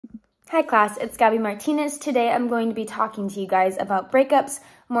Hi class, it's Gabby Martinez. Today I'm going to be talking to you guys about breakups,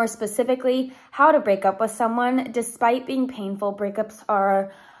 more specifically, how to break up with someone. Despite being painful, breakups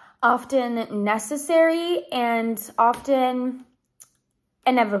are often necessary and often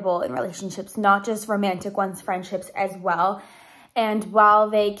inevitable in relationships, not just romantic ones, friendships as well. And while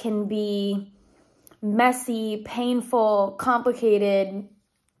they can be messy, painful, complicated,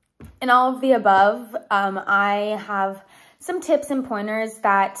 and all of the above, I have some tips and pointers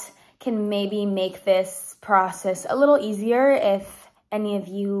that can maybe make this process a little easier if any of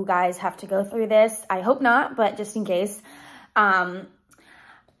you guys have to go through this. I hope not, but just in case. For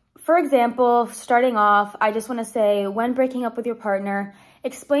example, starting off, I just want to say, when breaking up with your partner,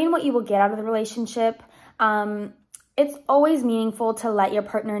 explain what you will get out of the relationship. It's always meaningful to let your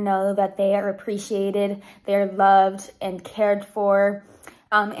partner know that they are appreciated, they're loved and cared for,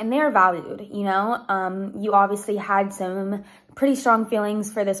 and they're valued, you know? You obviously had some pretty strong feelings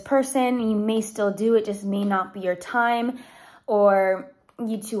for this person. You may still do, it just may not be your time, or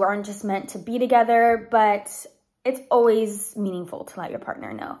you two aren't just meant to be together, but it's always meaningful to let your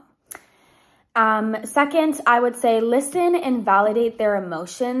partner know. Second, I would say listen and validate their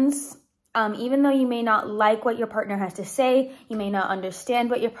emotions. Even though you may not like what your partner has to say, you may not understand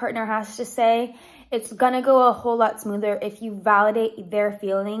what your partner has to say, it's gonna go a whole lot smoother if you validate their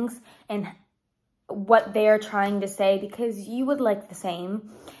feelings and what they're trying to say, because you would like the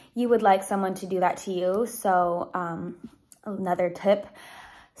same. You would like someone to do that to you. So another tip.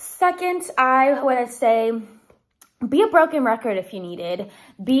 Second, I would say be a broken record if you needed.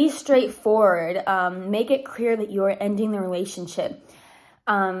 Be straightforward. Make it clear that you are ending the relationship.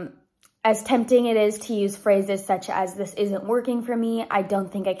 As tempting it is to use phrases such as, "This isn't working for me. I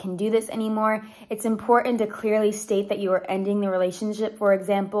don't think I can do this anymore," it's important to clearly state that you are ending the relationship. For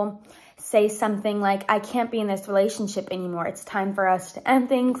example, say something like, "I can't be in this relationship anymore. It's time for us to end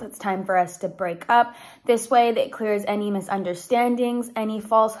things. It's time for us to break up." This way that clears any misunderstandings, any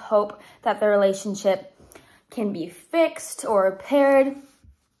false hope that the relationship can be fixed or repaired.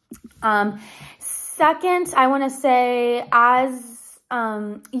 Second, I want to say,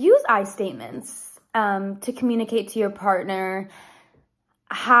 use I statements to communicate to your partner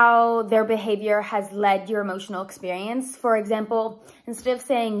how their behavior has led your emotional experience. For example, instead of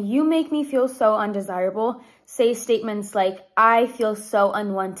saying, "You make me feel so undesirable," say statements like, "I feel so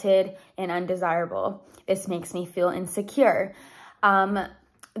unwanted and undesirable. This makes me feel insecure."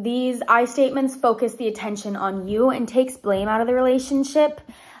 These I statements focus the attention on you and takes blame out of the relationship,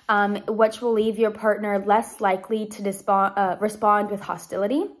 which will leave your partner less likely to respond with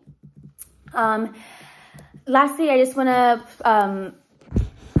hostility. Lastly, I just want to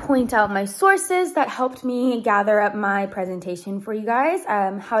point out my sources that helped me gather up my presentation for you guys.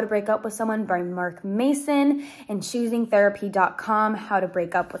 How to Break Up with Someone by Mark Mason, and choosingtherapy.com, How to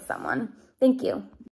Break Up with Someone. Thank you.